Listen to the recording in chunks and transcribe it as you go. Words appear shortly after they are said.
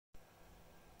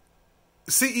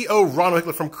CEO Ronald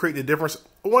Hickler from Creating a Difference.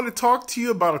 I want to talk to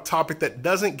you about a topic that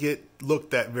doesn't get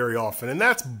looked at very often, and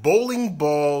that's bowling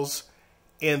balls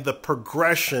and the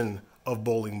progression of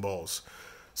bowling balls.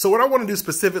 So what I want to do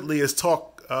specifically is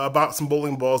talk about some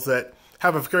bowling balls that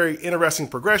have a very interesting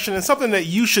progression and something that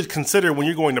you should consider when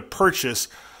you're going to purchase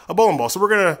a bowling ball. So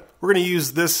we're gonna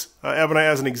use this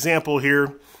Ebonite as an example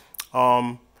here.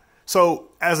 So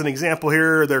as an example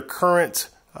here, their current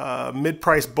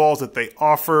mid-price balls that they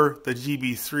offer, the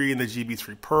GB3 and the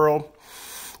GB3 Pearl.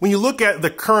 When you look at the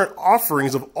current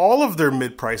offerings of all of their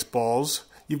mid-price balls,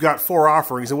 you've got 4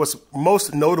 offerings, and what's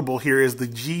most notable here is the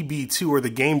GB2 or the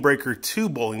Game Breaker 2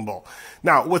 bowling ball.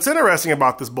 Now, what's interesting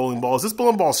about this bowling ball is this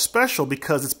bowling ball is special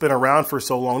because it's been around for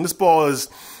so long. This ball is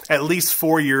at least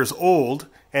 4 years old,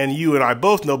 and you and I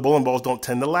both know bowling balls don't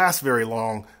tend to last very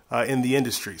long in the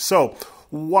industry. So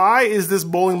why is this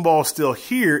bowling ball still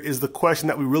here is the question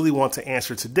that we really want to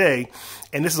answer today.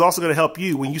 And this is also going to help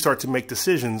you when you start to make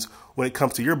decisions when it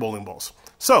comes to your bowling balls.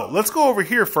 So let's go over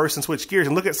here first and switch gears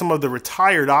and look at some of the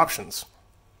retired options.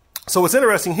 So what's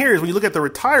interesting here is when you look at the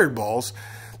retired balls,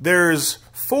 there's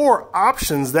 4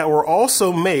 options that were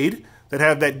also made that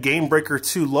have that Game Breaker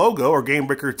 2 logo or Game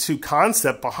Breaker 2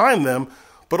 concept behind them,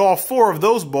 but all 4 of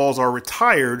those balls are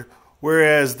retired,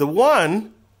 whereas the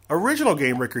one original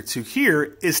Game Breaker 2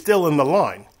 here is still in the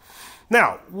line.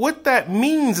 Now, what that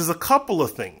means is a couple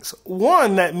of things.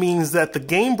 One, that means that the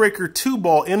Game Breaker 2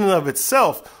 ball in and of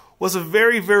itself was a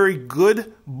very, very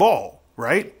good ball,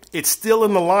 right? It's still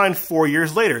in the line 4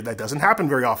 years later. That doesn't happen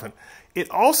very often. It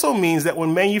also means that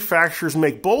when manufacturers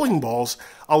make bowling balls,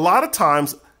 a lot of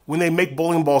times when they make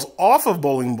bowling balls off of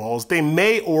bowling balls, they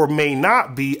may or may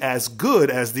not be as good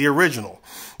as the original.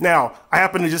 Now, I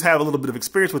happen to just have a little bit of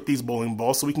experience with these bowling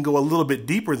balls, so we can go a little bit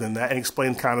deeper than that and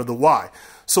explain kind of the why.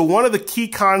 So one of the key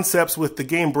concepts with the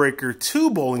Game Breaker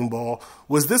 2 bowling ball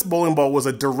was this bowling ball was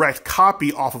a direct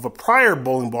copy off of a prior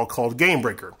bowling ball called Game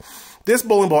Breaker. This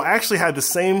bowling ball actually had the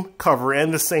same cover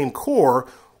and the same core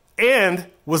and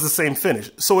was the same finish.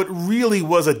 So it really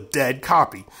was a dead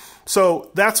copy.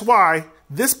 So that's why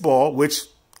this ball, which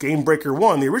Game Breaker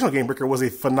 1, the original Game Breaker, was a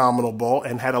phenomenal ball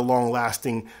and had a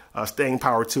long-lasting staying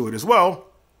power to it as well.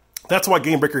 That's why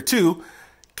Game Breaker 2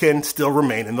 can still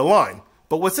remain in the line.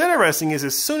 But what's interesting is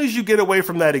as soon as you get away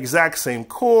from that exact same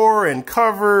core and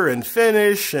cover and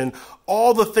finish and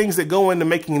all the things that go into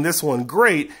making this one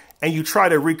great, and you try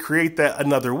to recreate that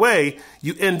another way,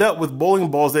 you end up with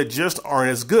bowling balls that just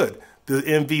aren't as good. The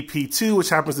MVP2, which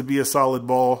happens to be a solid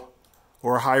ball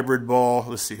or a hybrid ball.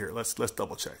 Let's see here. Let's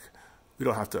double check. We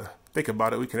don't have to think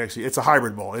about it. We can actually, it's a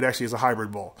hybrid ball. It actually is a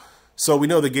hybrid ball. So we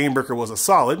know the Game Breaker was a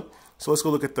solid. So let's go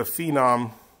look at the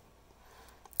Phenom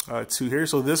 2 here.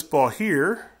 So this ball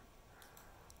here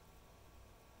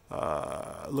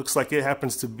looks like it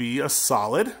happens to be a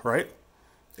solid, right?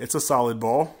 It's a solid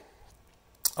ball.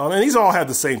 And these all have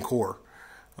the same core,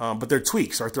 but they're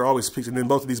tweaks, right? They're always tweaks. And then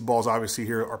both of these balls obviously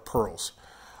here are pearls.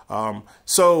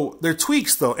 So they're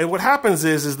tweaks though. And what happens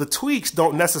is the tweaks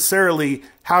don't necessarily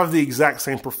have the exact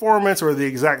same performance or the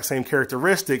exact same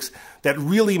characteristics that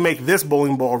really make this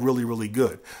bowling ball really, really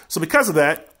good. So because of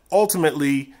that,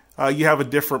 ultimately, you have a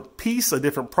different piece, a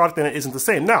different product, and it isn't the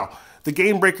same. Now, the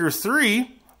Game Breaker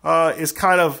 3 is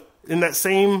kind of in that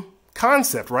same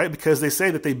concept, right? Because they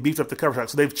say that they beefed up the cover stock.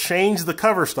 So they've changed the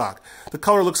cover stock. The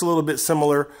color looks a little bit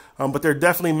similar, but they're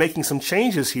definitely making some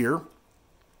changes here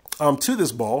to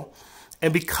this ball.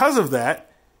 And because of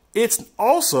that, it's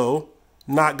also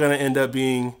not going to end up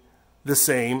being the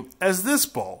same as this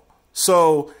ball.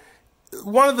 So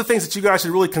one of the things that you guys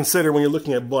should really consider when you're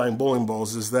looking at buying bowling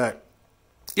balls is that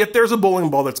if there's a bowling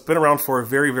ball that's been around for a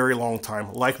very, very long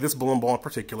time, like this bowling ball in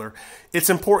particular, it's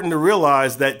important to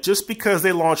realize that just because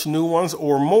they launch new ones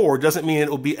or more doesn't mean it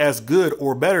will be as good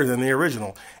or better than the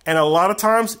original. And a lot of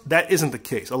times that isn't the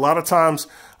case. A lot of times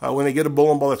when they get a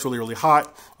bowling ball that's really, really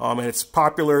hot and it's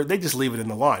popular, they just leave it in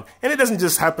the line. And it doesn't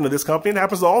just happen to this company, it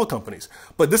happens to all the companies.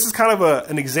 But this is kind of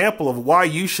an example of why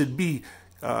you should be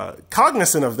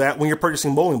cognizant of that when you're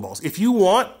purchasing bowling balls. If you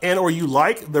want and or you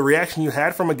like the reaction you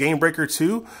had from a Game Breaker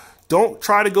 2, don't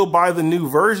try to go buy the new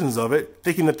versions of it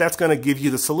thinking that that's going to give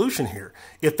you the solution here.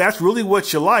 If that's really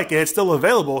what you like and it's still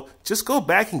available, just go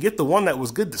back and get the one that was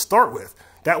good to start with.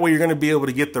 That way you're going to be able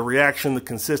to get the reaction, the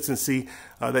consistency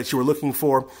that you were looking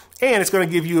for, and it's going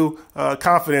to give you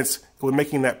confidence when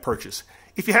making that purchase.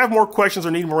 If you have more questions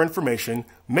or need more information,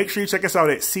 make sure you check us out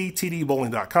at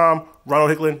ctdbowling.com.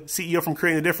 Ronald Hickler, CEO from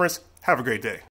Creating a Difference. Have a great day.